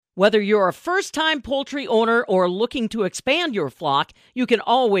Whether you're a first-time poultry owner or looking to expand your flock, you can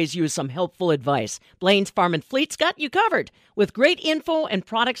always use some helpful advice. Blaine's Farm and Fleet's got you covered with great info and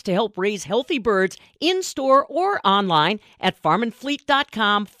products to help raise healthy birds in-store or online at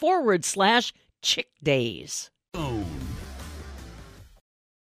farmandfleet.com/chick days.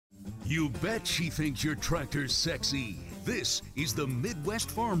 You bet she thinks your tractor's sexy. This is the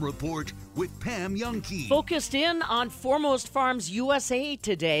Midwest Farm Report with Pam Jahnke. Focused in on Foremost Farms USA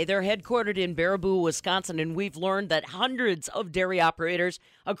today. They're headquartered in Baraboo, Wisconsin, and we've learned that hundreds of dairy operators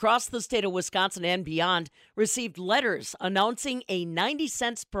across the state of Wisconsin and beyond received letters announcing a 90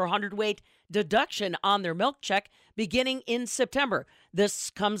 cents per hundredweight deduction on their milk check beginning in September.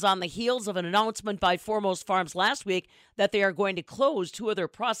 This comes on the heels of an announcement by Foremost Farms last week that they are going to close 2 of their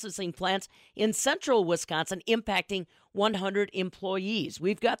processing plants in central Wisconsin, impacting 100 employees.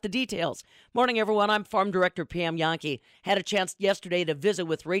 We've got the details. Morning, everyone. I'm Farm Director Pam Jahnke. Had a chance yesterday to visit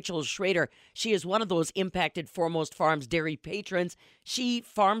with Rachel Schrader. She is one of those impacted Foremost Farms dairy patrons. She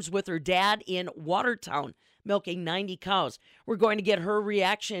farms with her dad in Watertown, milking 90 cows. We're going to get her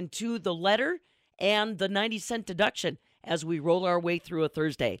reaction to the letter and the 90-cent deduction as we roll our way through a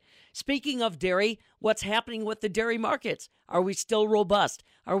Thursday. Speaking of dairy, what's happening with the dairy markets? Are we still robust?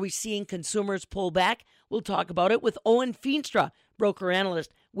 Are we seeing consumers pull back? We'll talk about it with Owen Feenstra, broker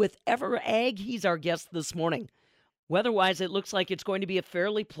analyst with EverAg. He's our guest this morning. Weather-wise, it looks like it's going to be a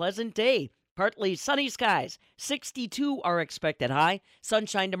fairly pleasant day. Partly sunny skies. 62 are expected high.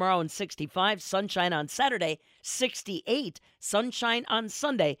 Sunshine tomorrow and 65. Sunshine on Saturday, 68. Sunshine on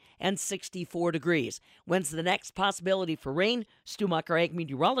Sunday and 64 degrees. When's the next possibility for rain? Stu Mucker, ag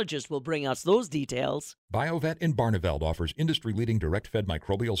meteorologist, will bring us those details. BioVet in Barneveld offers industry-leading direct-fed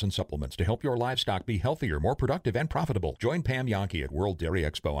microbials and supplements to help your livestock be healthier, more productive, and profitable. Join Pam Jahnke at World Dairy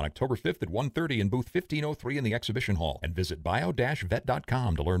Expo on October 5th at 1:30 in booth 1503 in the exhibition hall, and visit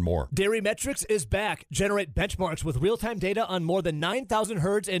bio-vet.com to learn more. Dairy Metrics is back. Generate benchmarks with real-time data on more than 9,000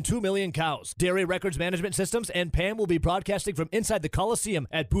 herds and 2 million cows. Dairy Records Management Systems and Pam will be broadcasting from inside the Coliseum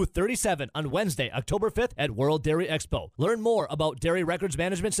at booth 37 on Wednesday, October 5th at World Dairy Expo. Learn more about Dairy Records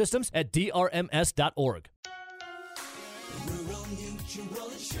Management Systems at drms.org. Rural Mutual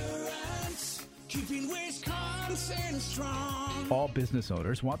Insurance, keeping Wisconsin strong. All business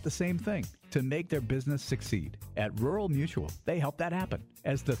owners want the same thing, to make their business succeed. At Rural Mutual, they help that happen.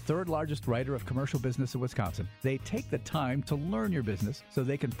 As the 3rd largest writer of commercial business in Wisconsin, they take the time to learn your business so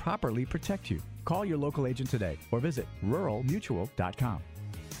they can properly protect you. Call your local agent today or visit ruralmutual.com.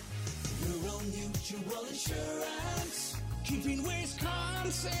 Rural Mutual Insurance, keeping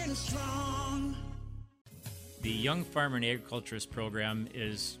Wisconsin strong. The Young Farmer and Agriculturist program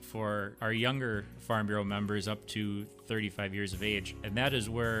is for our younger Farm Bureau members up to 35 years of age, and that is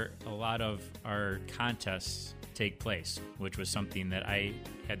where a lot of our contests take place, which was something that I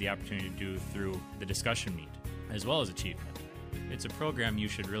had the opportunity to do through the discussion meet, as well as Achievement. It's a program you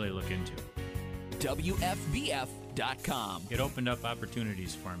should really look into. WFBF.com. It opened up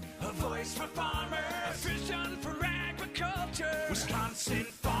opportunities for me. A voice for farmers, a vision for agriculture, Wisconsin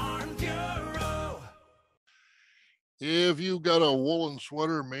Farm Bureau. If you got a woolen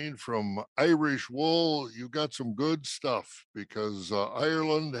sweater made from Irish wool, you got some good stuff, because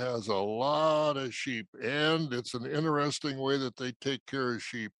Ireland has a lot of sheep, and it's an interesting way that they take care of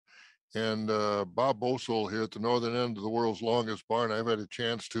sheep. And Bob Bosel here at the northern end of the world's longest barn, I've had a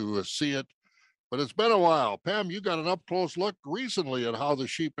chance to see it, but it's been a while. Pam, you got an up-close look recently at how the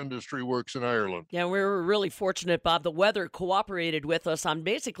sheep industry works in Ireland. Yeah, we were really fortunate, Bob. The weather cooperated with us on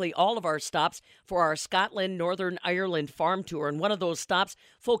basically all of our stops for our Scotland, Northern Ireland farm tour. And one of those stops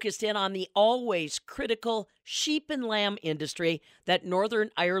focused in on the always critical sheep and lamb industry that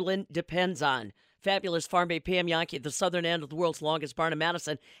Northern Ireland depends on. Fabulous Farm Bay Pam Jahnke at the southern end of the world's longest barn in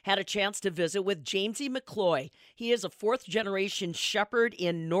Madison had a chance to visit with Jamesy McCloy. He is a 4th-generation shepherd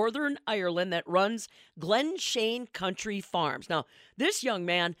in Northern Ireland that runs Glen Shane Country Farms. Now, this young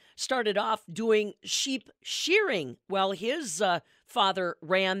man started off doing sheep shearing while his father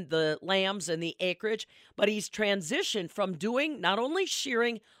ran the lambs and the acreage, but he's transitioned from doing not only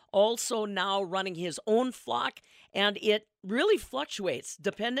shearing, also now running his own flock, and it really fluctuates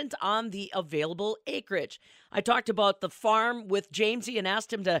dependent on the available acreage. I talked about the farm with Jamesy and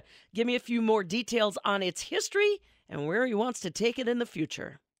asked him to give me a few more details on its history and where he wants to take it in the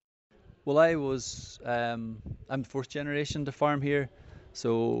future. Well, I'm the 4th generation to farm here,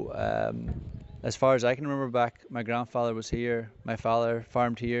 so as far as I can remember back, my grandfather was here, my father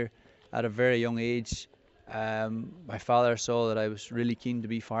farmed here at a very young age. My father saw that I was really keen to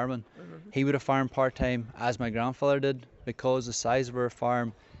be farming. He would have farmed part-time as my grandfather did. Because the size of our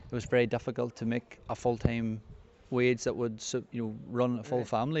farm, it was very difficult to make a full-time wage that would run a full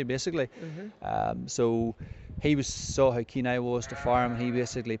family basically. So he saw how keen I was to farm, and he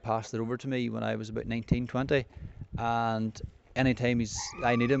basically passed it over to me when I was about 19, 20. And anytime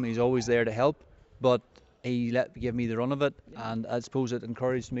I need him, he's always there to help. But he give me the run of it, and I suppose it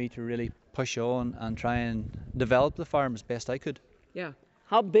encouraged me to really push on and try and develop the farm as best I could. Yeah.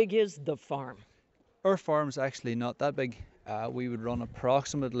 How big is the farm? Our farm's actually not that big. We would run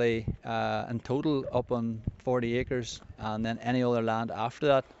approximately in total up on 40 acres, and then any other land after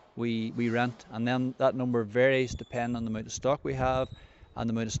that we rent, and then that number varies depending on the amount of stock we have, and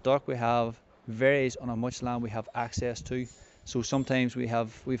the amount of stock we have varies on how much land we have access to. So sometimes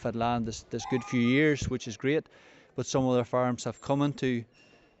we've had land this good few years, which is great, but some other farms have come into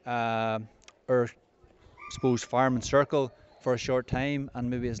our farm and circle for a short time and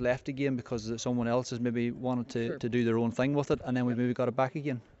maybe has left again because someone else has maybe wanted to do their own thing with it, and then we've maybe got it back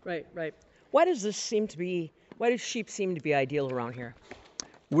again. Right. Why do sheep seem to be ideal around here?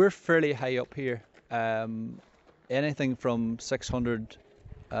 We're fairly high up here. Anything from 600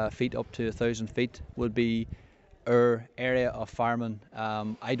 feet up to 1,000 feet would be our area of farming.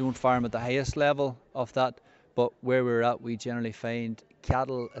 I don't farm at the highest level of that, but where we're at, we generally find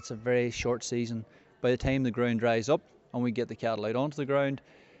cattle, it's a very short season. By the time the ground dries up and we get the cattle out onto the ground,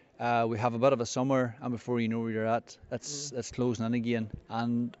 we have a bit of a summer, and before you know where you're at, it's closing in again.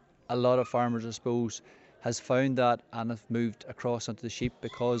 And a lot of farmers, I suppose, has found that and have moved across into the sheep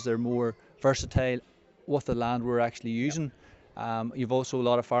because they're more versatile with the land we're actually using. You've also a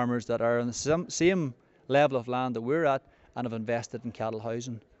lot of farmers that are on the same level of land that we're at and have invested in cattle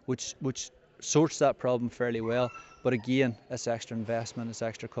housing, which sorts that problem fairly well. But again, it's extra investment, it's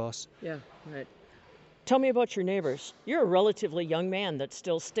extra costs. Yeah, right. Tell me about your neighbors. You're a relatively young man that's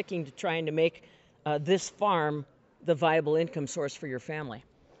still sticking to trying to make this farm the viable income source for your family.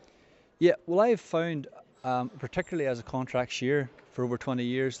 Yeah, well, I've found, particularly as a contract shearer for over 20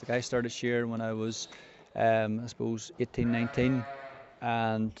 years, I started shearing when I was, I suppose, 18, 19,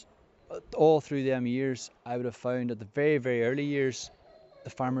 and all through them years, I would have found at the very, very early years, the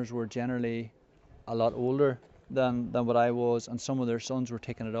farmers were generally a lot older than what I was, and some of their sons were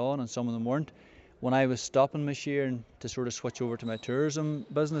taking it on and some of them weren't. When I was stopping my shearing to sort of switch over to my tourism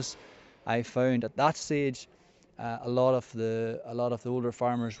business, I found at that stage a lot of the older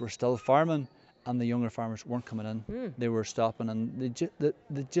farmers were still farming, and the younger farmers weren't coming in. They were stopping, and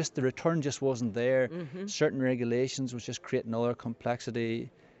the return just wasn't there. Certain regulations was just creating other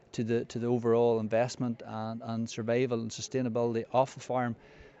complexity to the overall investment and survival and sustainability of the farm.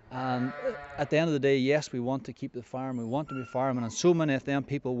 And at the end of the day, yes, we want to keep the farm, we want to be farming, and so many of them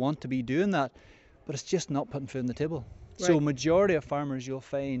people want to be doing that, but it's just not putting food on the table. Right. So majority of farmers you'll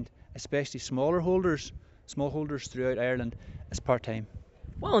find, especially smallholders throughout Ireland, is part-time.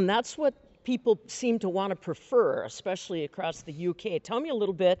 Well, and that's what people seem to want to prefer, especially across the UK. Tell me a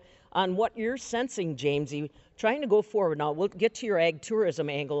little bit on what you're sensing, Jamesy, trying to go forward. Now, we'll get to your ag tourism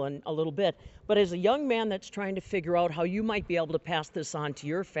angle in a little bit, but as a young man that's trying to figure out how you might be able to pass this on to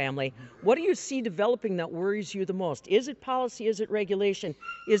your family, what do you see developing that worries you the most? Is it policy? Is it regulation?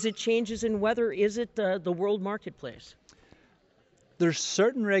 Is it changes in weather? Is it the world marketplace? There's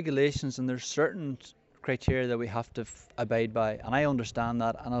certain regulations and there's certain criteria that we have to abide by, and I understand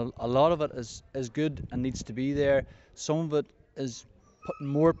that, and a lot of it is good and needs to be there. Some of it is putting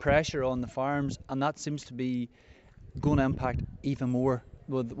more pressure on the farms, and that seems to be going to impact even more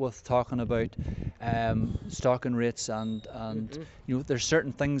with talking about stocking rates and there's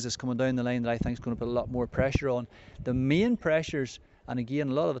certain things that's coming down the line that I think is going to put a lot more pressure on. The main pressures, and again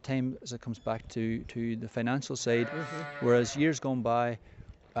a lot of the time as it comes back to the financial side, whereas years gone by,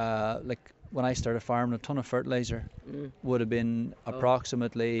 like when I started farming, a ton of fertiliser would have been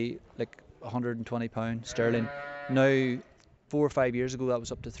approximately like £120 sterling. Now 4 or 5 years ago that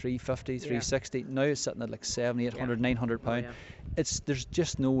was up to 350, 360. Now it's sitting at like 700, 800, 900 pound. There's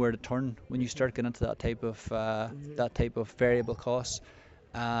just nowhere to turn when you start getting into that type of variable costs.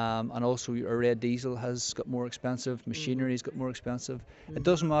 And also our red diesel has got more expensive, machinery's got more expensive. It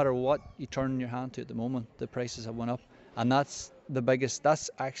doesn't matter what you turn your hand to at the moment, the prices have went up, and that's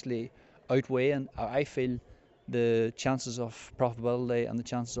actually outweighing, I feel, the chances of profitability and the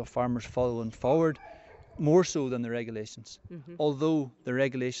chances of farmers following forward, more so than the regulations. Although the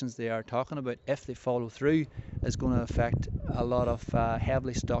regulations they are talking about, if they follow through, is going to affect a lot of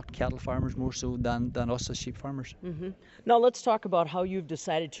heavily stocked cattle farmers more so than us as sheep farmers. Now let's talk about how you've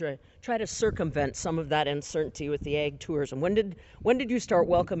decided to try to circumvent some of that uncertainty with the ag tourism. When did you start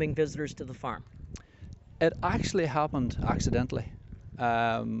welcoming visitors to the farm? It actually happened accidentally.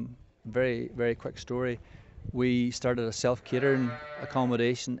 Very, very quick story. We started a self-catering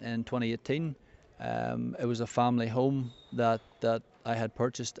accommodation in 2018. It was a family home that I had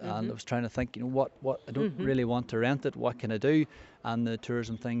purchased, and I was trying to think, what I don't really want to rent it. What can I do? And the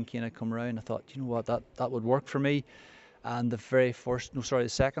tourism thing kind of come around. I thought, what, that would work for me. And the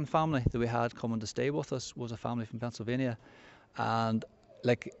second family that we had coming to stay with us was a family from Pennsylvania, and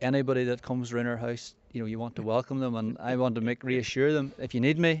like anybody that comes around our house, you want to welcome them, and I want to reassure them, if you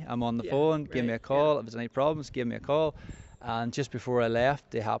need me, I'm on the phone, give me a call. If there's any problems, give me a call. And just before I left,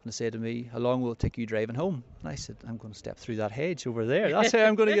 they happened to say to me, how long will it take you driving home? And I said, I'm going to step through that hedge over there. That's how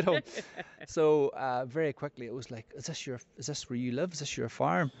I'm going to get home. So very quickly it was like, is this where you live? Is this your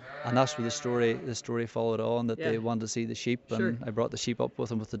farm? And that's where the story followed on, that they wanted to see the sheep. And I brought the sheep up with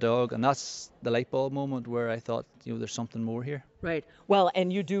them with the dog. And that's the light bulb moment where I thought, there's something more here. Right. Well,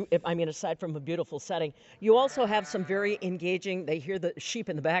 and you do, aside from a beautiful setting, you also have some very engaging, they hear the sheep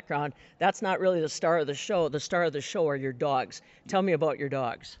in the background. That's not really the star of the show. The star of the show are your dogs. Tell me about your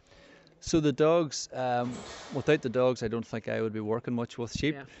dogs. So the dogs, without the dogs, I don't think I would be working much with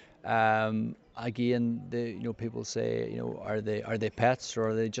sheep. Again, people say, are they pets or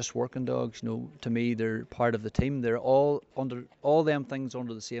are they just working dogs? To me, they're part of the team. They're all them things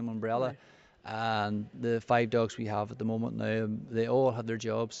under the same umbrella. Right. And the 5 dogs we have at the moment now, they all have their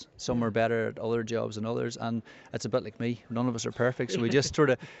jobs. Some are better at other jobs than others, and it's a bit like me. None of us are perfect, so we just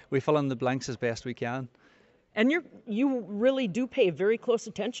we fill in the blanks as best we can. And you really do pay very close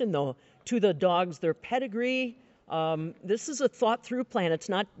attention, though, to the dogs, their pedigree. This is a thought-through plan. It's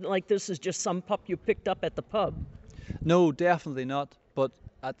not like this is just some pup you picked up at the pub. No, definitely not. But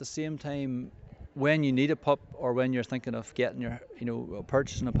at the same time, when you need a pup or when you're thinking of getting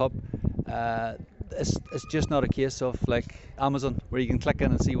purchasing a pup, it's just not a case of like Amazon where you can click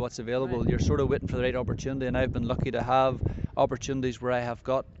in and see what's available. Right. You're sort of waiting for the right opportunity, and I've been lucky to have opportunities where I have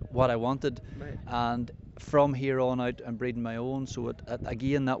got what I wanted. Right. And from here on out, I'm breeding my own. So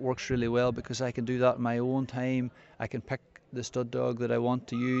again, that works really well because I can do that in my own time. I can pick the stud dog that I want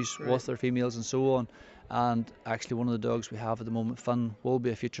to use with their females and so on. And actually one of the dogs we have at the moment, Finn, will be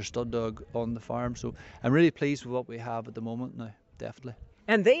a future stud dog on the farm. So I'm really pleased with what we have at the moment now, definitely.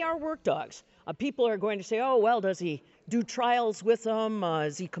 And they are work dogs. People are going to say, oh, well, does he do trials with them?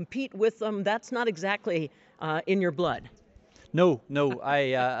 Does he compete with them? That's not exactly in your blood. No.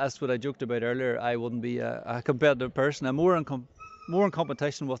 That's what I joked about earlier. I wouldn't be a competitive person. I'm more in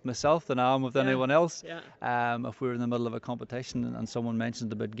competition with myself than I am with anyone else. Yeah. If we were in the middle of a competition and someone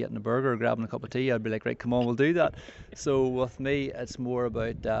mentioned about getting a burger or grabbing a cup of tea, I'd be like, right, come on, we'll do that. So with me, it's more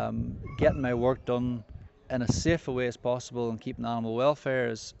about getting my work done in as safe a way as possible and keeping animal welfare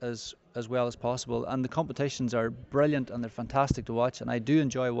as well as possible. And the competitions are brilliant and they're fantastic to watch, and I do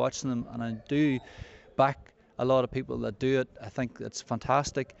enjoy watching them, and I do back a lot of people that do it. I think it's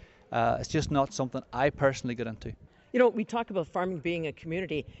fantastic. It's just not something I personally get into. We talk about farming being a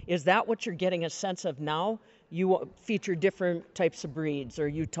community. Is that what you're getting a sense of now? You feature different types of breeds, or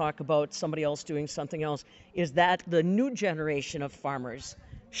you talk about somebody else doing something else. Is that the new generation of farmers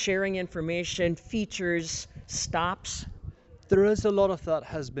sharing information, features, stops? There is a lot of that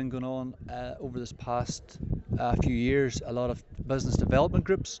has been going on over this past few years. A lot of business development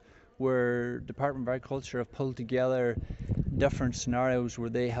groups where Department of Agriculture have pulled together different scenarios where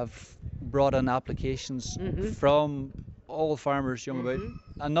they have brought in applications from all farmers young about,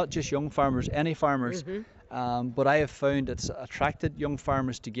 and not just young farmers, any farmers. But I have found it's attracted young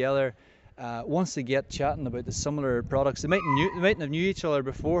farmers together. Once they get chatting about the similar products, they mightn't have knew each other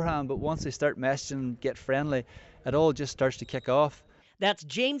beforehand, but once they start messaging, get friendly, it all just starts to kick off. That's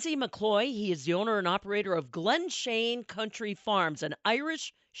Jamesy McCloy. He is the owner and operator of Glenshane Country Farms, an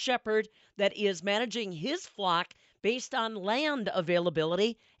Irish shepherd that is managing his flock based on land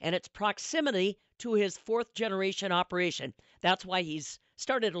availability and its proximity to his 4th generation operation. That's why he's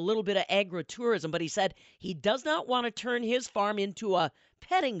started a little bit of agritourism, but he said he does not want to turn his farm into a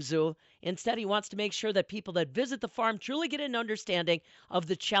petting zoo. Instead, he wants to make sure that people that visit the farm truly get an understanding of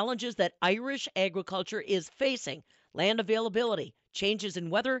the challenges that Irish agriculture is facing: land availability, changes in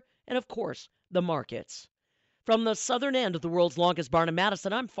weather, and of course, the markets. From the southern end of the world's longest barn in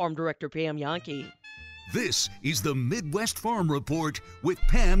Madison, I'm Farm Director Pam Jahnke. This is the Midwest Farm Report with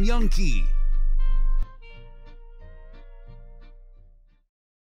Pam Jahnke.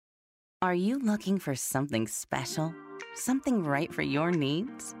 Are you looking for something special? Something right for your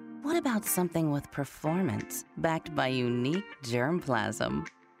needs? What about something with performance, backed by unique germplasm?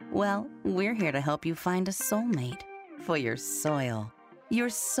 Well, we're here to help you find a soulmate for your soil. Your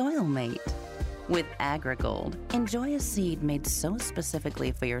soil mate. With AgriGold, enjoy a seed made so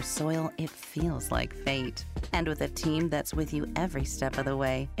specifically for your soil it feels like fate. And with a team that's with you every step of the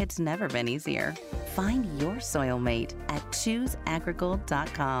way, it's never been easier. Find your soil mate at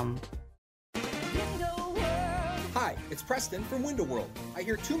ChooseAgriGold.com. Hi, it's Preston from Window World. I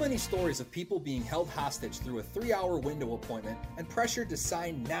hear too many stories of people being held hostage through a 3-hour window appointment and pressured to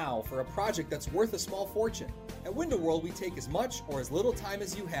sign now for a project that's worth a small fortune. At Window World, we take as much or as little time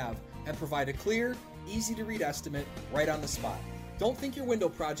as you have and provide a clear, easy-to-read estimate right on the spot. Don't think your window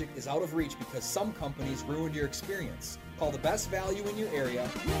project is out of reach because some companies ruined your experience. Call the best value in your area.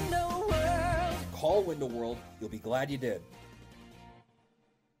 Window World. Call Window World. You'll be glad you did.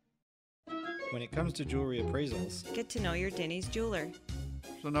 When it comes to jewelry appraisals, get to know your Denny's jeweler.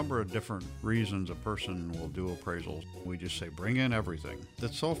 There's a number of different reasons a person will do appraisals. We just say, bring in everything.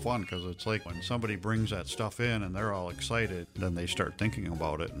 It's so fun because it's like when somebody brings that stuff in and they're all excited, then they start thinking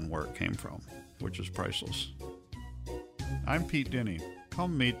about it and where it came from, which is priceless. I'm Pete Denny.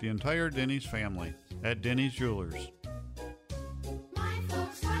 Come meet the entire Denny's family at Denny's Jewelers. My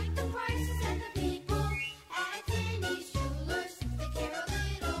folks like the prices and the people at Denny's Jewelers. They care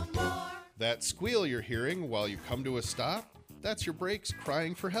a little more. That squeal you're hearing while you come to a stop? That's your brakes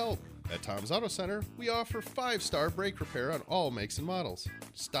crying for help. At Tom's Auto Center, we offer 5-star brake repair on all makes and models.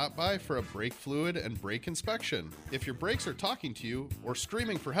 Stop by for a brake fluid and brake inspection. If your brakes are talking to you or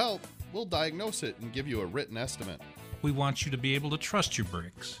screaming for help, we'll diagnose it and give you a written estimate. We want you to be able to trust your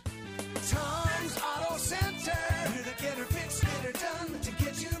brakes. Tom's Auto Center. We're the get her fixed, get her done to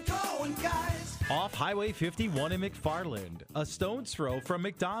get you going, guys. Off Highway 51 in McFarland, a stone's throw from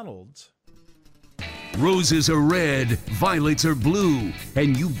McDonald's. Roses are red, violets are blue,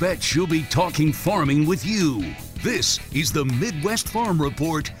 and you bet she'll be talking farming with you. This is the Midwest Farm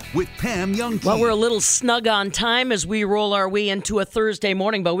Report with Pam Youngkey. Well, we're a little snug on time as we roll our way into a Thursday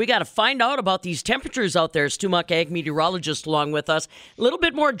morning, but we got to find out about these temperatures out there. Stu Muck, ag meteorologist, along with us. A little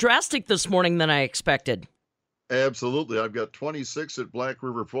bit more drastic this morning than I expected. Absolutely. I've got 26 at Black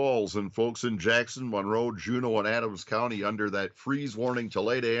River Falls, and folks in Jackson, Monroe, Juneau, and Adams County under that freeze warning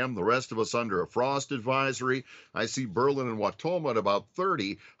till 8 a.m. The rest of us under a frost advisory. I see Berlin and Wautoma at about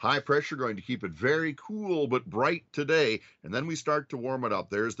 30. High pressure going to keep it very cool but bright today, and then we start to warm it up.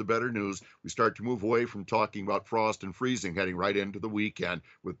 There's the better news. We start to move away from talking about frost and freezing, heading right into the weekend,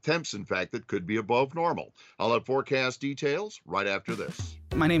 with temps, in fact, that could be above normal. I'll have forecast details right after this.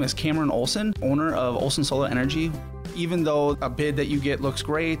 My name is Cameron Olson, owner of Olson Solar Energy. Even though a bid that you get looks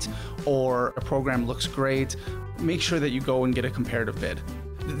great or a program looks great, make sure that you go and get a comparative bid.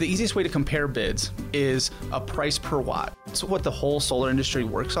 The easiest way to compare bids is a price per watt. It's what the whole solar industry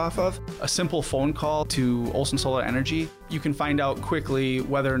works off of. A simple phone call to Olson Solar Energy, you can find out quickly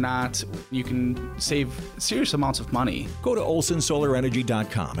whether or not you can save serious amounts of money. Go to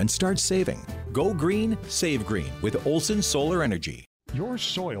olsonsolarenergy.com and start saving. Go green, save green with Olson Solar Energy. Your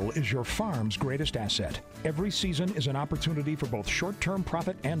soil is your farm's greatest asset. Every season is an opportunity for both short-term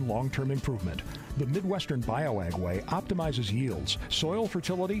profit and long-term improvement. The Midwestern BioAg Way optimizes yields, soil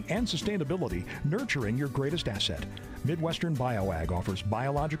fertility, and sustainability, nurturing your greatest asset. Midwestern BioAg offers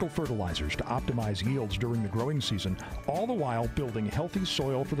biological fertilizers to optimize yields during the growing season, all the while building healthy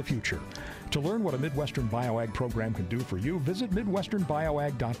soil for the future. To learn what a Midwestern BioAg program can do for you, visit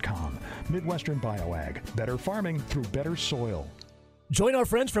MidwesternBioAg.com. Midwestern BioAg, better farming through better soil. Join our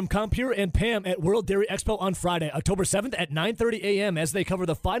friends from Compure and Pam at World Dairy Expo on Friday, October 7th at 9:30 a.m. as they cover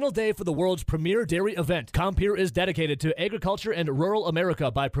the final day for the world's premier dairy event. Compure is dedicated to agriculture and rural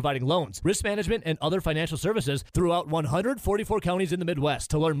America by providing loans, risk management, and other financial services throughout 144 counties in the Midwest.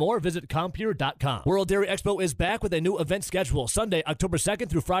 To learn more, visit Compure.com. World Dairy Expo is back with a new event schedule. Sunday, October 2nd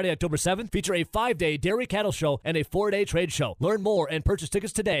through Friday, October 7th, feature a 5-day dairy cattle show and a 4-day trade show. Learn more and purchase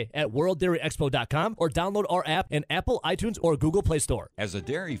tickets today at WorldDairyExpo.com or download our app in Apple, iTunes, or Google Play Store. As a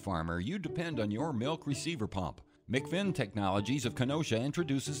dairy farmer, you depend on your milk receiver pump. McFinn Technologies of Kenosha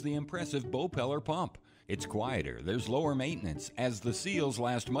introduces the impressive Bopeller pump. It's quieter, there's lower maintenance, as the seals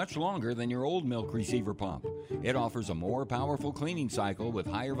last much longer than your old milk receiver pump. It offers a more powerful cleaning cycle with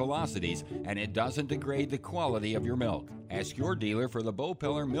higher velocities, and it doesn't degrade the quality of your milk. Ask your dealer for the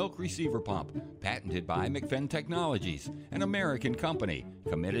Bopeller milk receiver pump, patented by McFinn Technologies, an American company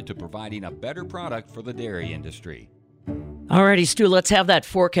committed to providing a better product for the dairy industry. All righty, Stu, let's have that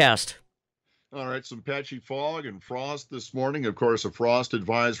forecast. All right, some patchy fog and frost this morning. Of course, a frost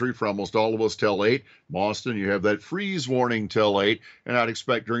advisory for almost all of us till 8. Boston, you have that freeze warning till 8. And I'd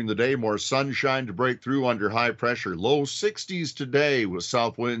expect during the day more sunshine to break through under high pressure. Low 60s today with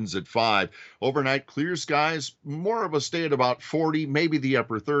south winds at 5. Overnight clear skies, more of a stay at about 40, maybe the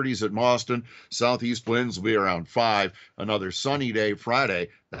upper 30s at Boston. Southeast winds will be around 5. Another sunny day Friday.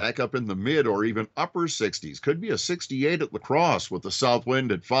 Back up in the mid or even upper 60s. Could be a 68 at La Crosse with the south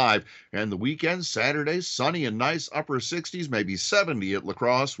wind at 5. And the weekend, Saturday, sunny and nice, upper 60s, maybe 70 at La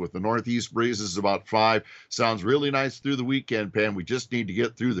Crosse with the northeast breezes about 5. Sounds really nice through the weekend, Pam. We just need to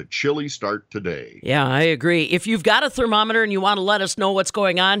get through the chilly start today. Yeah, I agree. If you've got a thermometer and you want to let us know what's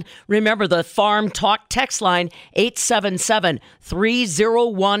going on, remember the Farm Talk text line,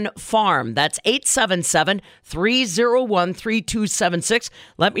 877-301-FARM. That's 877-301-3276.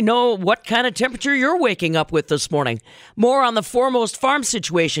 Let me know what kind of temperature you're waking up with this morning. More on the Foremost Farm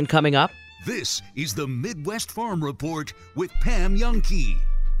situation coming up. This is the Midwest Farm Report with Pam Youngkey.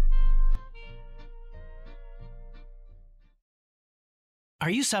 Are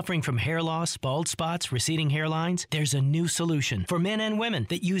you suffering from hair loss, bald spots, receding hairlines? There's a new solution for men and women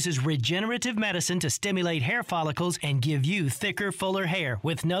that uses regenerative medicine to stimulate hair follicles and give you thicker, fuller hair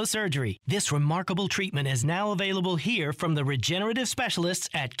with no surgery. This remarkable treatment is now available here from the regenerative specialists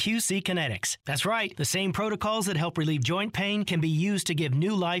at QC Kinetics. That's right, the same protocols that help relieve joint pain can be used to give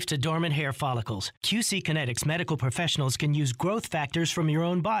new life to dormant hair follicles. QC Kinetics medical professionals can use growth factors from your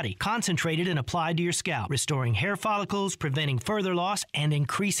own body, concentrated and applied to your scalp, restoring hair follicles, preventing further loss, and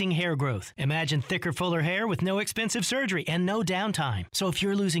increasing hair growth. Imagine thicker, fuller hair with no expensive surgery and no downtime. So if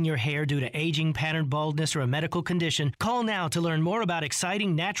you're losing your hair due to aging, pattern baldness, or a medical condition, call now to learn more about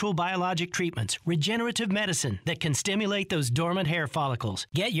exciting natural biologic treatments, regenerative medicine that can stimulate those dormant hair follicles.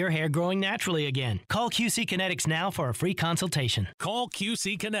 Get your hair growing naturally again. Call QC Kinetics now for a free consultation. Call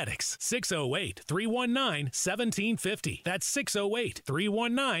QC Kinetics, 608-319-1750. That's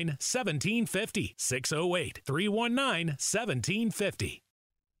 608-319-1750. 608-319-1750.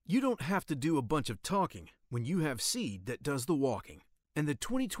 You don't have to do a bunch of talking when you have seed that does the walking. And the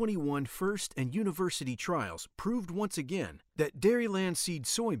 2021 FIRST and University trials proved once again that Dairyland Seed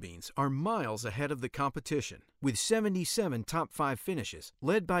soybeans are miles ahead of the competition, with 77 top 5 finishes,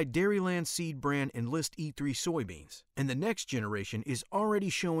 led by Dairyland Seed brand Enlist E3 soybeans. And the next generation is already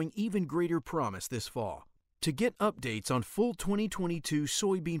showing even greater promise this fall. To get updates on full 2022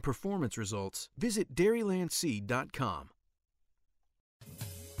 soybean performance results, visit dairylandseed.com.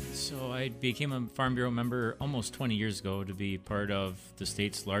 So I became a Farm Bureau member almost 20 years ago to be part of the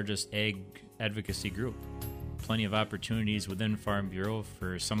state's largest ag advocacy group. Plenty of opportunities within Farm Bureau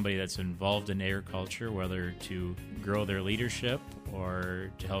for somebody that's involved in agriculture, whether to grow their leadership or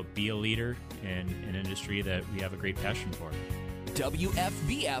to help be a leader in an industry that we have a great passion for.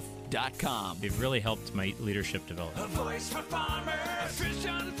 WFBF.com. They've really helped my leadership develop. A voice for farmers,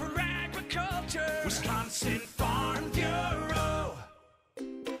 vision for agriculture, Wisconsin Farm Bureau.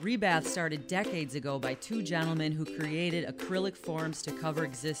 Rebath started decades ago by two gentlemen who created acrylic forms to cover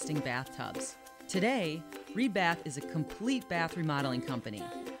existing bathtubs. Today, Rebath is a complete bath remodeling company.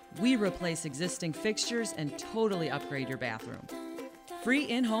 We replace existing fixtures and totally upgrade your bathroom. Free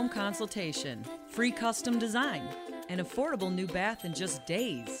in-home consultation, free custom design, an affordable new bath in just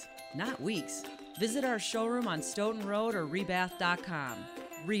days, not weeks. Visit our showroom on Stoughton Road or rebath.com.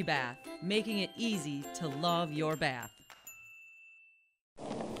 Rebath, making it easy to love your bath.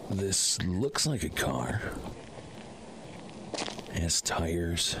 This looks like a car. It has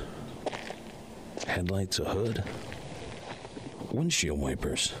tires, headlights, a hood, windshield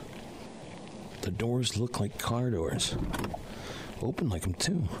wipers. The doors look like car doors. Open like them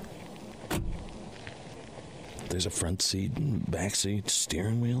too. There's a front seat, back seat,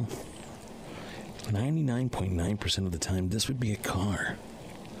 steering wheel. 99.9% of the time, this would be a car.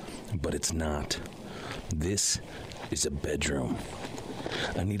 But it's not. This is a bedroom.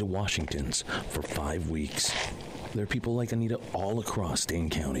 Anita Washington's for 5 weeks. There are people like Anita all across Dane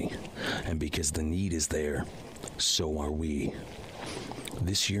County. And because the need is there, so are we.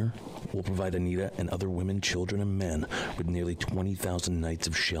 This year, we'll provide Anita and other women, children, and men with nearly 20,000 nights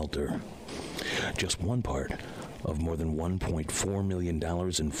of shelter. Just one part of more than $1.4 million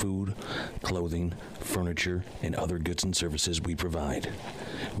in food, clothing, furniture, and other goods and services we provide.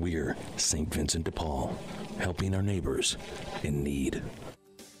 We're St. Vincent de Paul, helping our neighbors in need.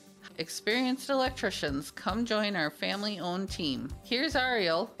 Experienced electricians, come join our family-owned team. Here's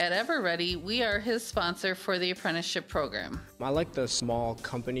Ariel. At EverReady, we are his sponsor for the apprenticeship program. I like the small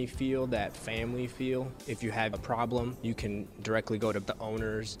company feel, that family feel. If you have a problem, you can directly go to the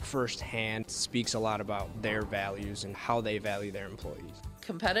owners firsthand. It speaks a lot about their values and how they value their employees.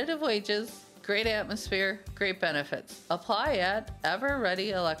 Competitive wages, great atmosphere, great benefits. Apply at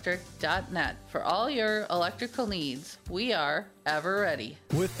everreadyelectric.net for all your electrical needs. We are Ever ready.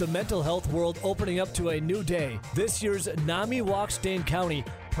 With the mental health world opening up to a new day, this year's NAMI Walks Dane County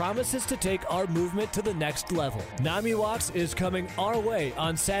promises to take our movement to the next level. NAMI Walks is coming our way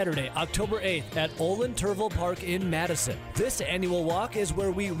on Saturday, October 8th at Olin Turville Park in Madison. This annual walk is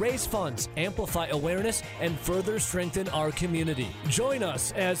where we raise funds, amplify awareness, and further strengthen our community. Join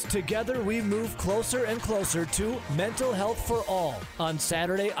us as together we move closer and closer to mental health for all on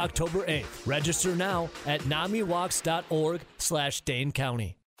Saturday, October 8th. Register now at namiwalks.org/Dane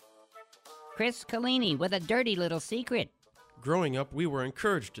County. Chris Collini with a dirty little secret. Growing up, we were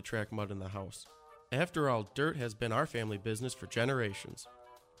encouraged to track mud in the house. After all, dirt has been our family business for generations.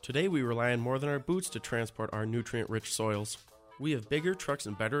 Today, we rely on more than our boots to transport our nutrient-rich soils. We have bigger trucks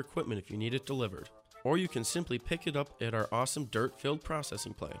and better equipment if you need it delivered. Or you can simply pick it up at our awesome dirt-filled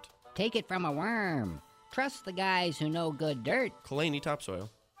processing plant. Take it from a worm. Trust the guys who know good dirt. Kalani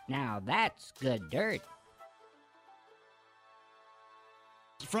Topsoil. Now that's good dirt.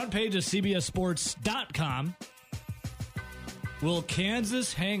 Front page of CBSSports.com. Will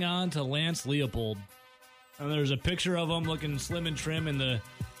Kansas hang on to Lance Leopold? And there's a picture of him looking slim and trim in the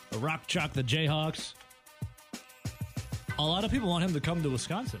Rock Chalk, the Jayhawks. A lot of people want him to come to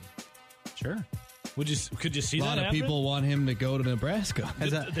Wisconsin. Sure. Could you see that? A lot of people want him to go to Nebraska.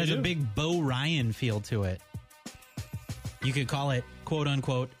 Has a big Bo Ryan feel to it. You could call it, quote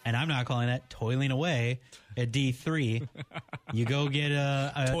unquote, and I'm not calling it, toiling away at D3. You go get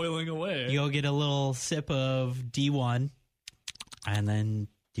toiling away. You go get a little sip of D1. And then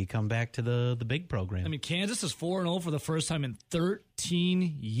you come back to the big program. I mean, Kansas is 4-0 for the first time in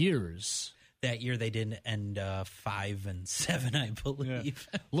 13 years. That year they didn't end 5-7, I believe.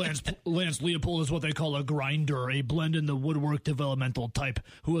 Yeah. Lance Leopold is what they call a grinder, a blend in the woodwork developmental type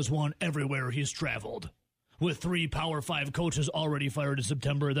who has won everywhere he's traveled. With 3 Power 5 coaches already fired in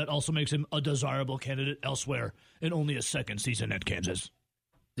September, that also makes him a desirable candidate elsewhere in only a second season at Kansas.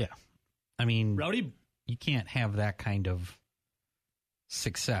 Yeah. I mean, Rowdy, you can't have that kind of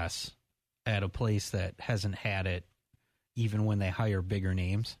success at a place that hasn't had it even when they hire bigger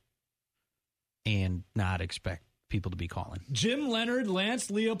names and not expect people to be calling. Jim Leonard, Lance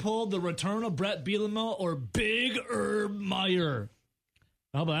Leopold, the return of Brett Bielema, or Big Herb Meyer.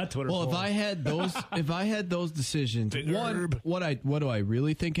 How about that Twitter poll? If I had those decisions, what do I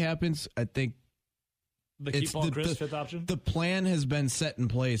really think happens? I think the keep on Chris fifth option. The plan has been set in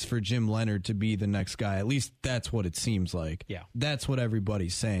place for Jim Leonard to be the next guy. At least that's what it seems like. Yeah, that's what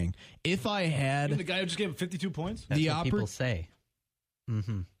everybody's saying. If I had the guy who just gave 52 points, that's what people say.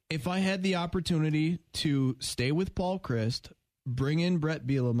 Mm-hmm. If I had the opportunity to stay with Paul Chryst, bring in Brett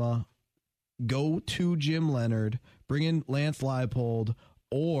Bielema, go to Jim Leonard, bring in Lance Leipold,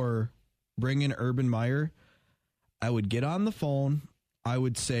 or bring in Urban Meyer, I would get on the phone. I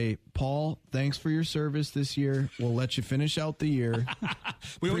would say, Paul, thanks for your service this year. We'll let you finish out the year.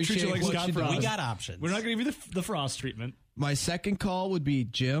 We won't treat you like Scott Frost. We got options. We're not going to give you the Frost treatment. My second call would be,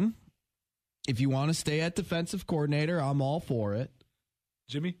 Jim, if you want to stay at defensive coordinator, I'm all for it.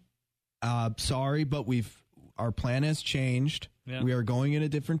 Jimmy? Sorry, but our plan has changed. Yeah. We are going in a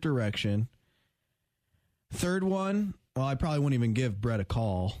different direction. Third one, well, I probably wouldn't even give Brett a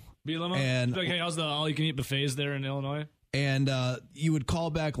call. Bielema? And like, hey, how's the all-you-can-eat buffets there in Illinois? And you would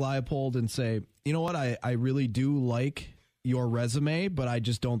call back Leipold and say, you know what, I really do like your resume, but I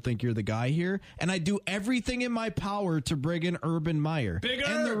just don't think you're the guy here. And I do everything in my power to bring in Urban Meyer. Big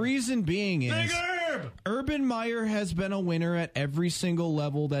and the reason being is Urban Meyer has been a winner at every single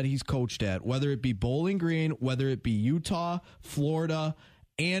level that he's coached at, whether it be Bowling Green, whether it be Utah, Florida,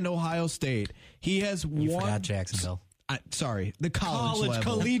 and Ohio State. He has won. You forgot Jacksonville. Sorry, the college level.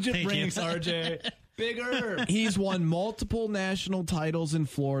 Collegiate ranks, RJ. Bigger. He's won multiple national titles in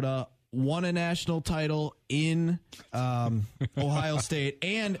Florida, won a national title in Ohio State,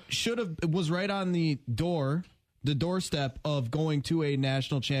 and was right on the doorstep of going to a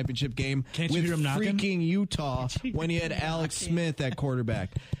national championship game with freaking Utah when he had Alex Smith at quarterback.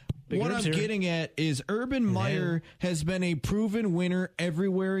 What I'm getting at is Urban Meyer has been a proven winner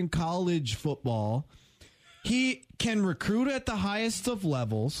everywhere in college football. He can recruit at the highest of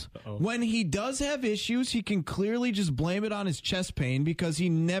levels. When he does have issues, he can clearly just blame it on his chest pain because he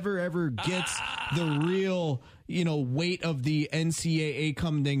never ever gets the real, weight of the NCAA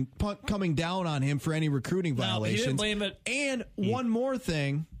coming down on him for any recruiting violations. He didn't blame it. And one more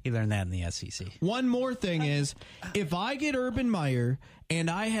thing. He learned that in the SEC. One more thing is, if I get Urban Meyer and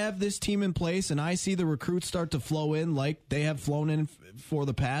I have this team in place and I see the recruits start to flow in like they have flown in for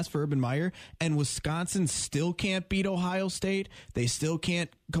the past for Urban Meyer, and Wisconsin still can't beat Ohio State, they still can't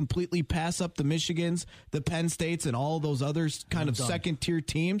completely pass up the Michigans, the Penn States, and all those other kind of second-tier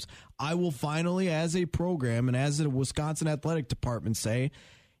teams, I will finally, as a program and as a Wisconsin athletic department, say,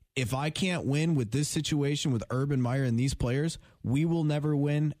 if I can't win with this situation with Urban Meyer and these players, we will never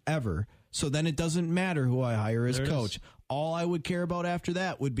win ever. So then it doesn't matter who I hire as coach. All I would care about after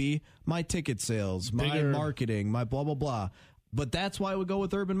that would be my ticket sales, my marketing, my blah, blah, blah. But that's why I would go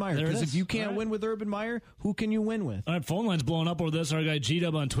with Urban Meyer. Because if you can't win with Urban Meyer, who can you win with? All right, phone line's blowing up over this. Our guy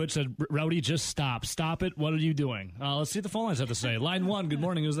G-Dub on Twitch said, Rowdy, just stop. Stop it. What are you doing? Let's see what the phone lines have to say. Line 1, good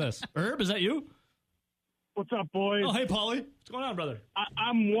morning. Who's this? Herb, is that you? What's up, boys? Oh, hey, Paulie. What's going on, brother?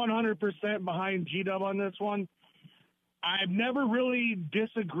 I'm 100% behind G-Dub on this one. I've never really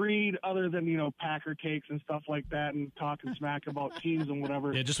disagreed other than, Packer cakes and stuff like that and talking smack about teams and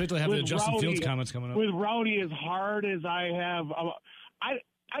whatever. Yeah, just wait till I have the Justin Fields comments coming up. With Rowdy, as hard as I have,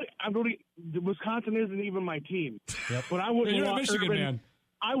 I'm really, Wisconsin isn't even my team. Yep. But I wouldn't You're want a Michigan man.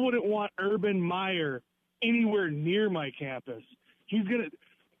 I wouldn't want Urban Meyer anywhere near my campus.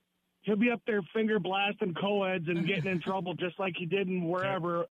 He'll be up there finger blasting co-eds and getting in trouble just like he did in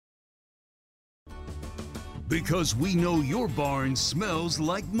wherever. Because we know your barn smells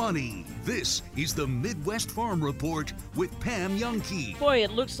like money. This is the Midwest Farm Report with Pam Youngkey. Boy,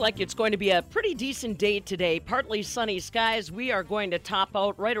 it looks like it's going to be a pretty decent day today. Partly sunny skies. We are going to top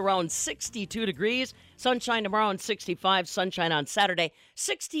out right around 62 degrees. Sunshine tomorrow and 65. Sunshine on Saturday,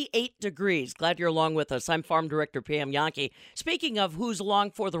 68 degrees. Glad you're along with us. I'm Farm Director Pam Youngkey. Speaking of who's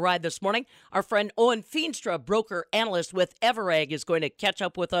along for the ride this morning, our friend Owen Feenstra, broker analyst with Everag, is going to catch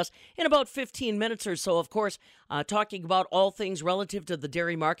up with us in about 15 minutes or so, of course, talking about all things relative to the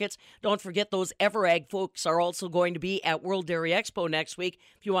dairy markets. Don't forget those Everag folks are also going to be at World Dairy Expo next week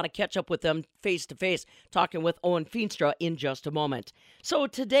if you want to catch up with them face-to-face. Talking with Owen Feenstra in just a moment. So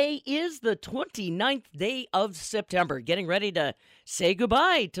today is the 29th day of September, getting ready to say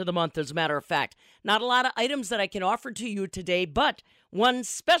goodbye to the month, as a matter of fact. Not a lot of items that I can offer to you today, but one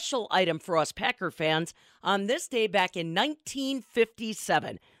special item for us Packer fans. On this day back in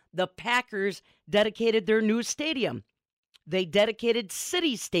 1957, the Packers dedicated their new stadium. They dedicated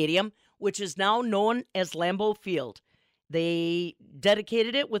City Stadium, which is now known as Lambeau Field. They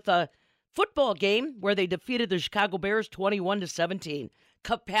dedicated it with a football game where they defeated the Chicago Bears 21-17.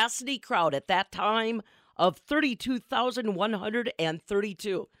 Capacity crowd at that time of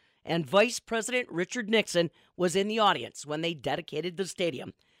 32,132. And Vice President Richard Nixon was in the audience when they dedicated the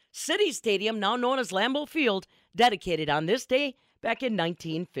stadium. City Stadium, now known as Lambeau Field, dedicated on this day back in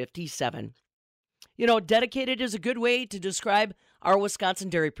 1957. Dedicated is a good way to describe our Wisconsin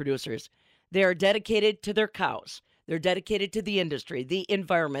dairy producers. They are dedicated to their cows. They're dedicated to the industry, the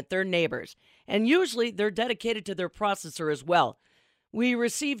environment, their neighbors. And usually they're dedicated to their processor as well. We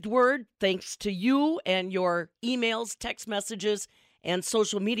received word, thanks to you and your emails, text messages, and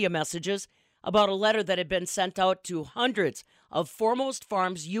social media messages, about a letter that had been sent out to hundreds of Foremost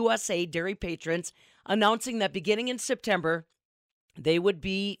Farms USA dairy patrons announcing that beginning in September, they would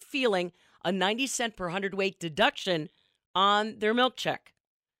be feeling a 90-cent per hundredweight deduction on their milk check.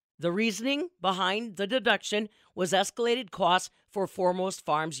 The reasoning behind the deduction was escalated costs for Foremost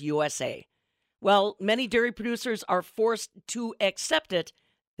Farms USA. Well, many dairy producers are forced to accept it.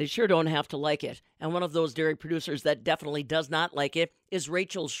 They sure don't have to like it. And one of those dairy producers that definitely does not like it is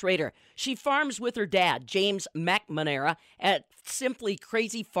Rachel Schrader. She farms with her dad, James McManera, at Simply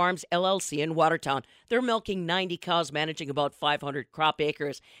Crazy Farms LLC in Watertown. They're milking 90 cows, managing about 500 crop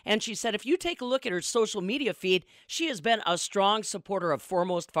acres. And she said if you take a look at her social media feed, she has been a strong supporter of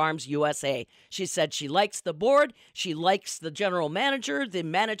Foremost Farms USA. She said she likes the board, she likes the general manager, the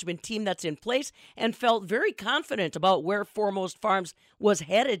management team that's in place, and felt very confident about where Foremost Farms was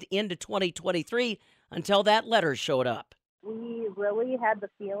headed into 2023 until that letter showed up. We really had the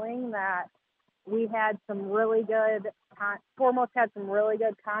feeling that we had some really good, Foremost had some really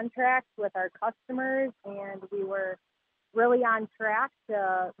good contracts with our customers, and we were really on track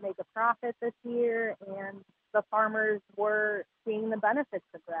to make a profit this year, and the farmers were seeing the benefits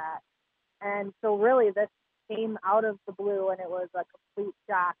of that. And so really this came out of the blue, and it was a complete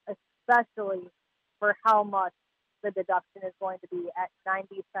shock, especially for how much the deduction is going to be at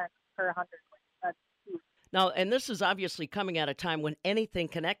 90 cents per hundredweight. That's huge. Now, and this is obviously coming at a time when anything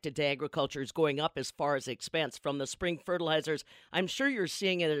connected to agriculture is going up as far as expense. From the spring fertilizers, I'm sure you're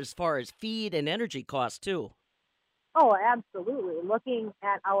seeing it as far as feed and energy costs, too. Oh, absolutely. Looking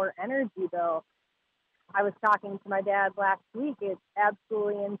at our energy bill, I was talking to my dad last week. It's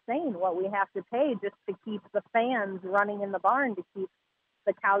absolutely insane what we have to pay just to keep the fans running in the barn to keep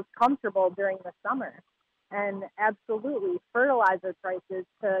the cows comfortable during the summer. And absolutely, fertilizer prices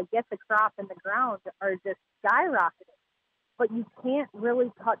to get the crop in the ground are just skyrocketing. But you can't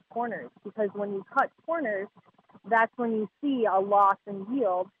really cut corners, because when you cut corners, that's when you see a loss in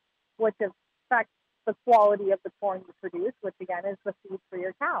yield, which affects the quality of the corn you produce, which again is the feed for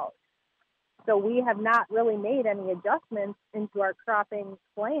your cows. So we have not really made any adjustments into our cropping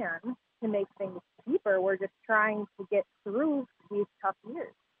plan to make things cheaper. We're just trying to get through these tough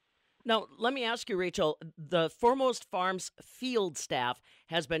years. Now, let me ask you, Rachel, the Foremost Farms field staff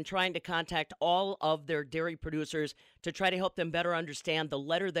has been trying to contact all of their dairy producers to try to help them better understand the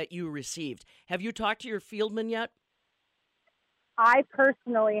letter that you received. Have you talked to your fieldman yet? I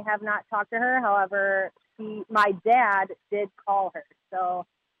personally have not talked to her. However, my dad did call her. So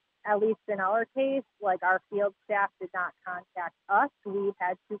at least in our case, like, our field staff did not contact us. We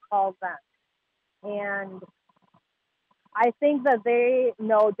had to call them. And I think that they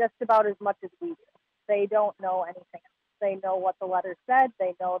know just about as much as we do. They don't know anything else. They know what the letter said.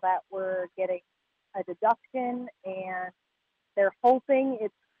 They know that we're getting a deduction, and they're hoping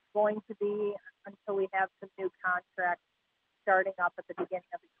it's going to be until we have some new contracts starting up at the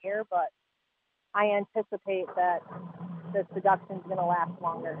beginning of the year. But I anticipate that this deduction is going to last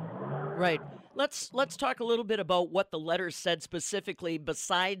longer. Right. Let's talk a little bit about what the letter said specifically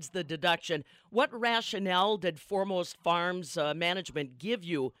besides the deduction. What rationale did Foremost Farms management give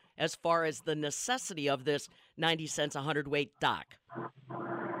you as far as the necessity of this 90 cents a hundredweight dock?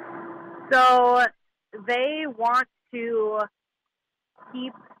 So they want to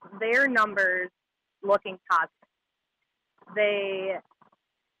keep their numbers looking positive. They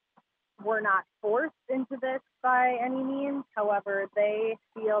were not forced into this by any means. However, they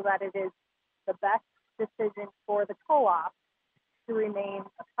feel that it is the best decision for the co-op to remain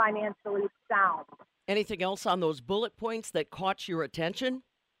financially sound. Anything else on those bullet points that caught your attention?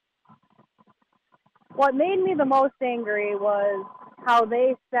 What made me the most angry was how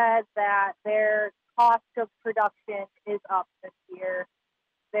they said that their cost of production is up this year.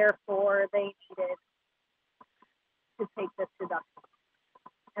 Therefore, they needed to take this deduction.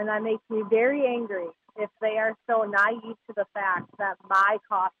 And that makes me very angry if they are so naive to the fact that my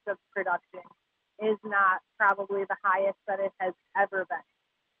cost of production is not probably the highest that it has ever been.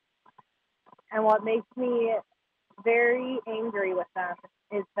 And what makes me very angry with them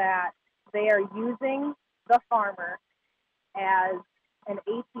is that they are using the farmer as an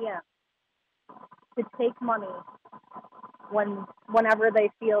ATM to take money whenever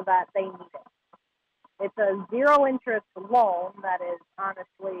they feel that they need it. It's a zero-interest loan that is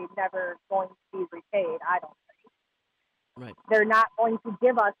honestly never going to be repaid, I don't think. Right. They're not going to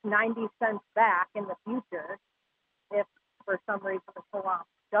give us 90 cents back in the future if, for some reason, the co-op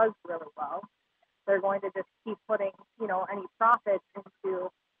does really well. They're going to just keep putting, any profits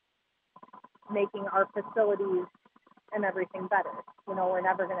into making our facilities and everything better. We're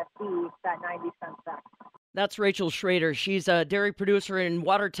never going to see that 90 cents back. That's Rachel Schrader. She's a dairy producer in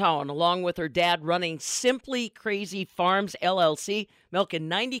Watertown, along with her dad, running Simply Crazy Farms, LLC, milking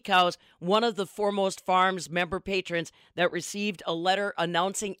 90 cows, one of the Foremost Farms member patrons that received a letter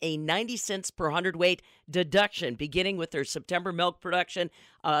announcing a 90 cents per hundredweight deduction beginning with their September milk production.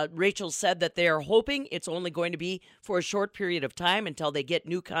 Rachel said that they are hoping it's only going to be for a short period of time until they get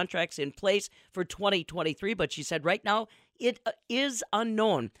new contracts in place for 2023. But she said right now it is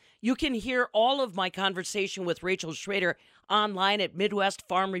unknown. You can hear all of my conversation with Rachel Schrader online at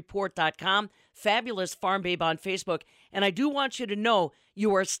MidwestFarmReport.com, Fabulous Farm Babe on Facebook. And I do want you to know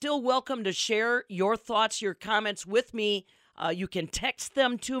you are still welcome to share your thoughts, your comments with me. You can text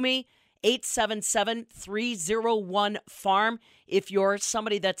them to me, 877-301-FARM. If you're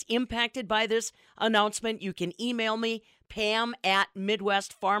somebody that's impacted by this announcement, you can email me,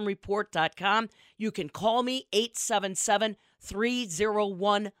 Pam@MidwestFarmReport.com. You can call me,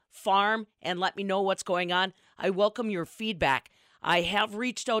 877-301-FARM, and let me know what's going on. I welcome your feedback. I have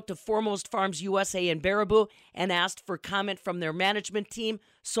reached out to Foremost Farms USA in Baraboo and asked for comment from their management team.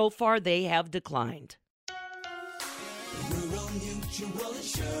 So far, they have declined. Rural Mutual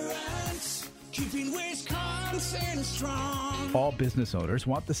Insurance, keeping Wisconsin strong. All business owners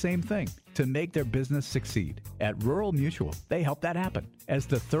want the same thing, to make their business succeed. At Rural Mutual, they help that happen. As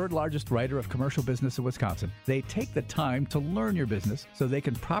the third largest writer of commercial business in Wisconsin, they take the time to learn your business so they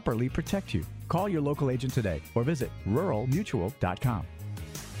can properly protect you. Call your local agent today or visit ruralmutual.com.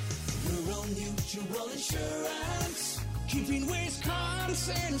 Rural Mutual Insurance, keeping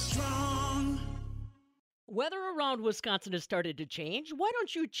Wisconsin strong. Weather around Wisconsin has started to change. Why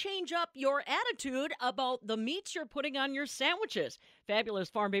don't you change up your attitude about the meats you're putting on your sandwiches? Fabulous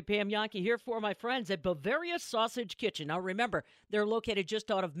Farm Babe Pam Yankee here for my friends at Bavaria Sausage Kitchen. Now remember, they're located just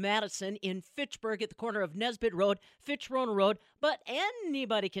out of Madison in Fitchburg at the corner of Nesbitt Road, Fitch-Rona Road, but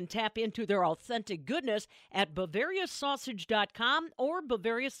anybody can tap into their authentic goodness at BavariaSausage.com or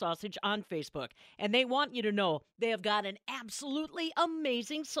Bavaria Sausage on Facebook. And they want you to know they have got an absolutely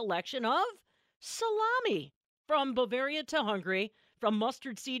amazing selection of salami, from Bavaria to Hungary, from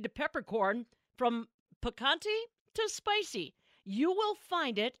mustard seed to peppercorn, from picante to spicy. You will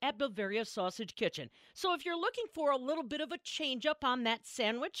find it at Bavaria Sausage Kitchen. So if you're looking for a little bit of a change up on that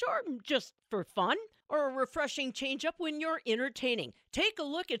sandwich, or just for fun, or a refreshing change up when you're entertaining, take a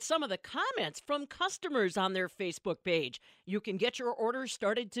look at some of the comments from customers on their Facebook page. You can get your order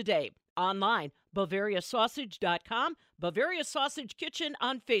started today online, BavariaSausage.com, Bavaria Sausage Kitchen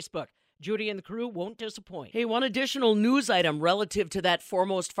on Facebook. Judy and the crew won't disappoint. Hey, one additional news item relative to that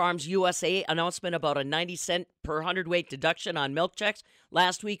Foremost Farms USA announcement about a 90-cent per hundredweight deduction on milk checks.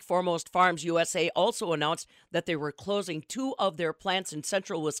 Last week, Foremost Farms USA also announced that they were closing 2 of their plants in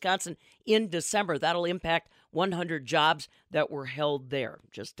central Wisconsin in December. That'll impact 100 jobs that were held there,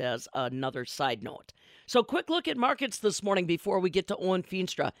 just as another side note. So quick look at markets this morning before we get to Owen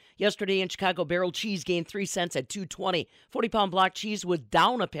Feenstra. Yesterday in Chicago, barrel cheese gained 3 cents at $2.20. 40-pound block cheese was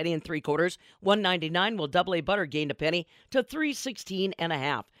down a penny and 3/4. $1.99, while double A butter gained a penny to $3.16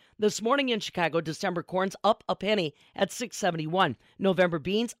 1/2. This morning in Chicago, December corn's up a penny at $6.71. November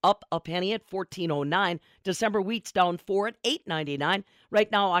beans up a penny at $14.09. December wheat's down 4 at $8.99. Right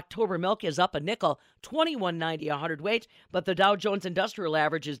now, October milk is up a nickel, $21.90 a hundredweight, but the Dow Jones Industrial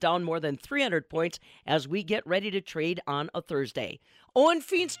Average is down more than 300 points as we get ready to trade on a Thursday. Owen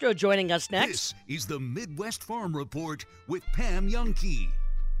Feenstra joining us next. This is the Midwest Farm Report with Pam Yankee.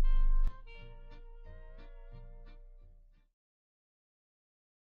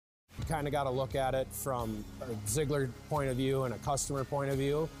 You kind of got to look at it from a Ziegler point of view and a customer point of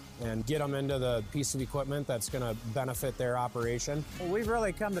view and get them into the piece of equipment that's going to benefit their operation. Well, we've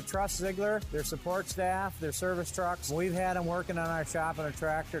really come to trust Ziegler, their support staff, their service trucks. We've had them working on our shop and a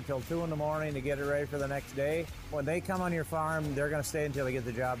tractor till 2 in the morning to get it ready for the next day. When they come on your farm, they're going to stay until they get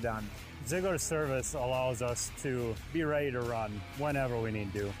the job done. Ziegler service allows us to be ready to run whenever we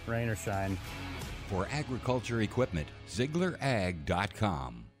need to, rain or shine. For agriculture equipment,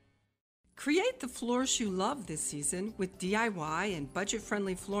 ZieglerAg.com. Create the floors you love this season with DIY and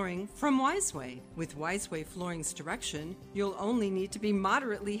budget-friendly flooring from Wiseway. With Wiseway Flooring's direction, you'll only need to be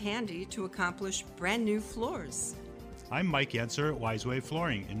moderately handy to accomplish brand new floors. I'm Mike Yenser at Wiseway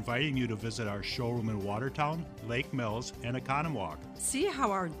Flooring, inviting you to visit our showroom in Watertown, Lake Mills, and Economwalk. See how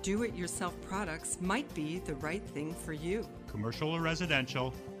our do-it-yourself products might be the right thing for you. Commercial or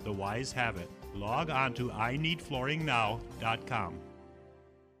residential, the Wise have it. Log on to INeedFlooringNow.com.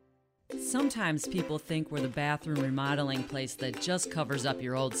 Sometimes people think we're the bathroom remodeling place that just covers up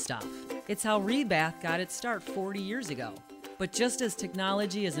your old stuff. It's how Rebath got its start 40 years ago. But just as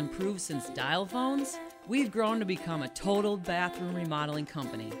technology has improved since dial phones, we've grown to become a total bathroom remodeling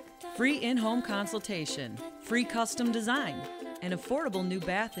company. Free in-home consultation, free custom design, an affordable new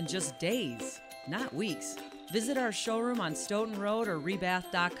bath in just days, not weeks. Visit our showroom on Stoughton Road or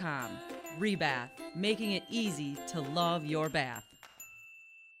Rebath.com. Rebath, making it easy to love your bath.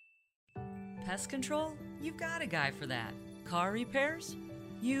 Pest control? You've got a guy for that. Car repairs?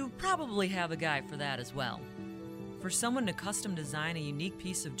 You probably have a guy for that as well. For someone to custom design a unique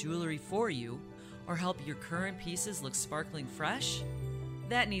piece of jewelry for you, or help your current pieces look sparkling fresh?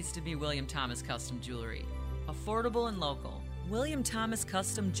 That needs to be William Thomas Custom Jewelry. Affordable and local. William Thomas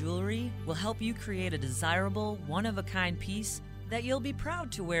Custom Jewelry will help you create a desirable, one-of-a-kind piece that you'll be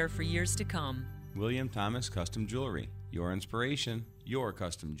proud to wear for years to come. William Thomas Custom Jewelry. Your inspiration, your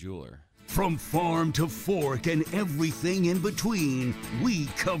custom jeweler. From farm to fork and everything in between, we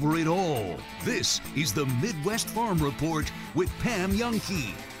cover it all. This is the Midwest Farm Report with Pam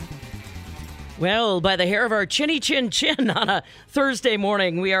Yankee. Well, by the hair of our chinny chin chin on a Thursday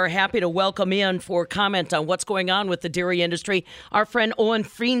morning, we are happy to welcome in for comment on what's going on with the dairy industry our friend Owen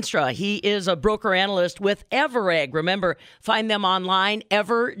Feenstra. He is a broker analyst with EverAg. Remember, find them online,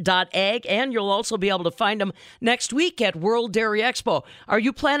 ever.ag, and you'll also be able to find them next week at World Dairy Expo. Are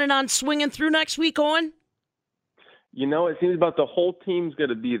you planning on swinging through next week, Owen? It seems about the whole team's going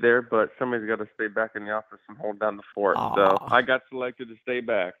to be there, but somebody's got to stay back in the office and hold down the fort. So I got selected to stay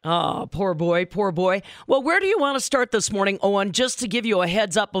back. Oh, poor boy, poor boy. Well, where do you want to start this morning, Owen? Just to give you a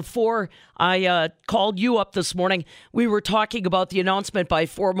heads up, before I called you up this morning, we were talking about the announcement by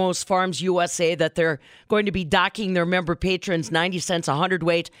Foremost Farms USA that they're going to be docking their member patrons 90 cents a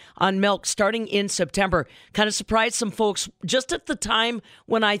hundredweight on milk starting in September. Kind of surprised some folks just at the time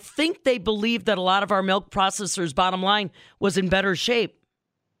when I think they believed that a lot of our milk processors' bottom line was in better shape.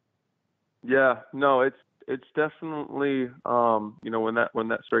 Yeah, no, it's definitely when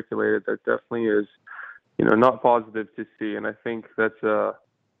that circulated, that definitely is not positive to see, and I think that's a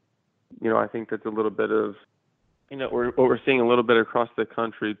little bit of what we're seeing a little bit across the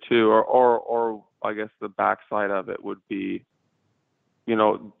country too, or I guess the backside of it would be,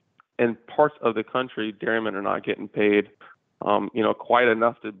 in parts of the country, dairymen are not getting paid quite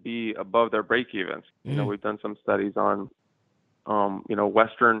enough to be above their break evens. We've done some studies on,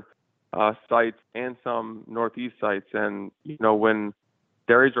 Western sites and some Northeast sites. And, when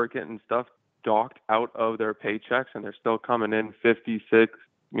dairies are getting stuff docked out of their paychecks and they're still coming in 50 cents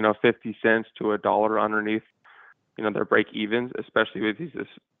to $1 underneath, their break evens, especially with these,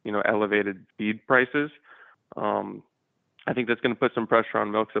 elevated feed prices. I think that's going to put some pressure on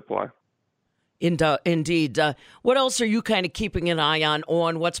milk supply. Indeed. What else are you kind of keeping an eye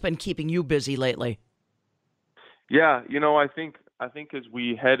on? What's been keeping you busy lately? Yeah, I think as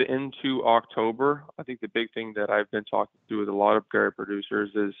we head into October, I think the big thing that I've been talking to with a lot of dairy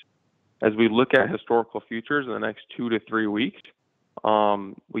producers is, as we look at historical futures in the next 2 to 3 weeks,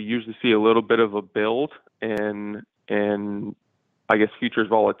 we usually see a little bit of a build in I guess futures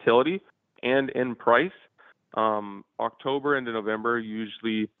volatility and in price. October into November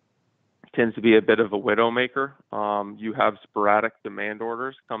usually tends to be a bit of a widowmaker. You have sporadic demand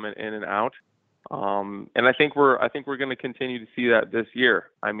orders coming in and out. And I think we're going to continue to see that this year.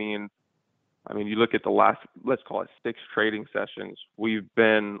 I mean, you look at the last, let's call it 6 trading sessions. We've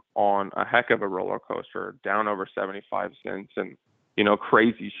been on a heck of a roller coaster, down over 75 cents, and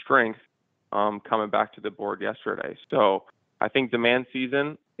crazy strength coming back to the board yesterday. So I think demand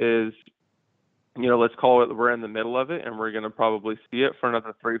season is, let's call it, we're in the middle of it, and we're going to probably see it for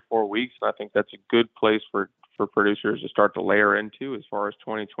another 3-4 weeks. And I think that's a good place for producers to start to layer into as far as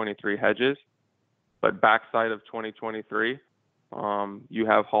 2023 hedges. But backside of 2023, you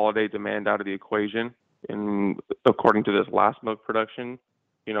have holiday demand out of the equation. And according to this last milk production,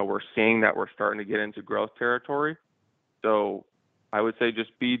 we're seeing that we're starting to get into growth territory. So I would say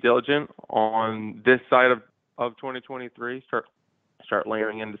just be diligent on this side of 2023. Start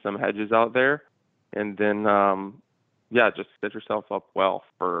layering into some hedges out there. And then, just set yourself up well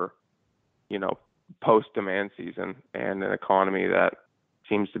for, post-demand season and an economy that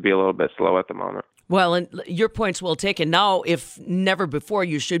seems to be a little bit slow at the moment. Well, and your point's well taken. Now, if never before,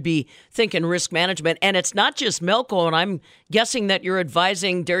 you should be thinking risk management. And it's not just milk, and I'm guessing that you're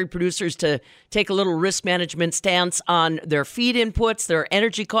advising dairy producers to take a little risk management stance on their feed inputs, their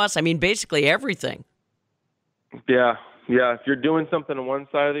energy costs. I mean, basically everything. Yeah. If you're doing something on one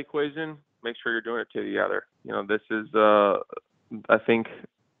side of the equation, make sure you're doing it to the other. This is, I think,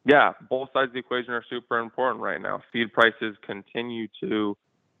 both sides of the equation are super important right now. Feed prices continue to,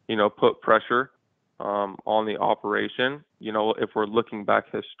 put pressure on the operation. If we're looking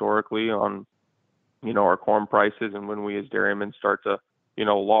back historically on, our corn prices and when we as dairymen start to,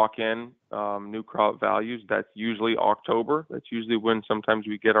 lock in new crop values, that's usually October. That's usually when sometimes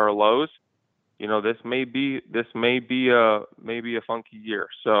we get our lows. This may be a funky year.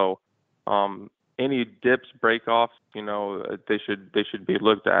 So any dips, breakoffs, they should be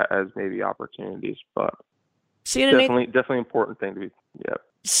looked at as maybe opportunities. But definitely important thing to be. Yeah.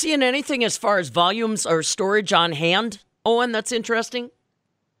 Seeing anything as far as volumes or storage on hand, Owen, that's interesting?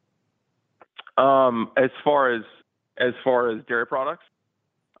 As far as dairy products?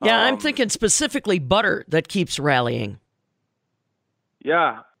 Yeah, I'm thinking specifically butter that keeps rallying.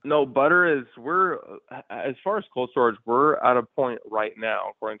 Yeah. No, butter is, as far as cold storage, we're at a point right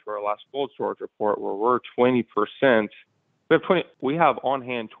now, according to our last cold storage report, where we're 20%. We have on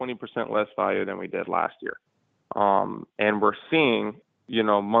hand 20% less value than we did last year. And we're seeing,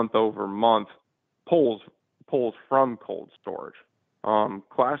 month over month pulls from cold storage.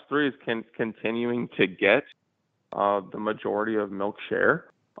 Class 3 is continuing to get the majority of milk share.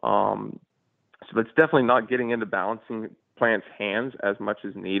 So it's definitely not getting into balancing plant's hands as much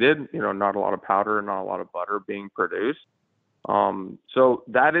as needed. Not a lot of powder, not a lot of butter being produced. So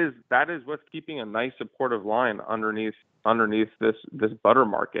that is what's keeping a nice supportive line underneath this butter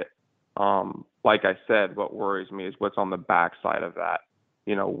market. Like I said, what worries me is what's on the backside of that.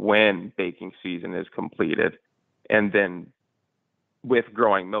 When baking season is completed and then with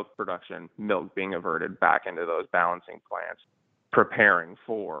growing milk production, milk being averted back into those balancing plants, preparing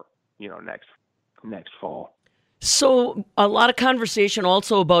for, next fall. So a lot of conversation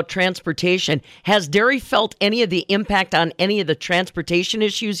also about transportation. Has dairy felt any of the impact on any of the transportation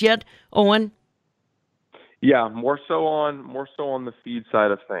issues yet, Owen? Yeah, more so on the feed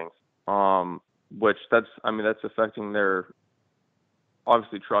side of things. Which that's affecting their,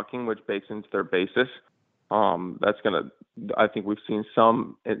 obviously, trucking, which bakes into their basis. I think we've seen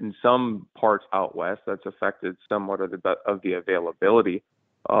in some parts out west, that's affected somewhat of the availability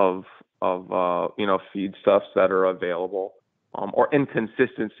of feedstuffs that are available, or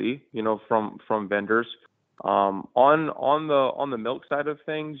inconsistency, from vendors. On the milk side of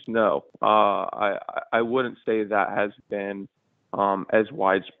things, no, I wouldn't say that has been as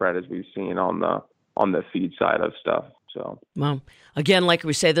widespread as we've seen on the feed side of stuff. So, well, again, like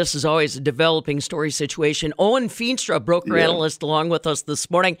we say, this is always a developing story situation. Owen Feenstra, broker analyst, along with us this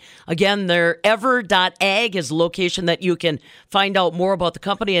morning. Again, their ever.ag is a location that you can find out more about the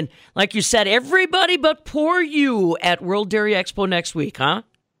company. And like you said, everybody but poor you at World Dairy Expo next week, huh?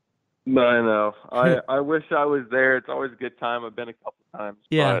 I know. I wish I was there. It's always a good time. I've been a couple times.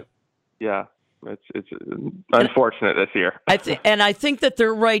 Yeah. But yeah. It's unfortunate this year. I think that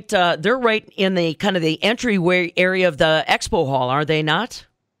they're right. They're right in the kind of the entryway area of the expo hall, are they not?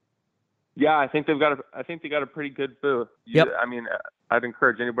 Yeah, I think they got a pretty good booth. Yep. I mean, I'd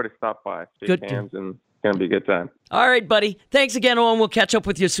encourage anybody to stop by, shake Good hands, and it's gonna be a good time. All right, buddy. Thanks again, Owen. We'll catch up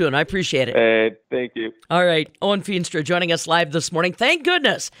with you soon. I appreciate it. Hey, thank you. All right, Owen Feenstra joining us live this morning. Thank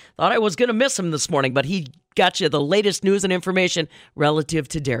goodness. Thought I was going to miss him this morning, but he got you the latest news and information relative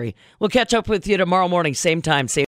to dairy. We'll catch up with you tomorrow morning, same time, same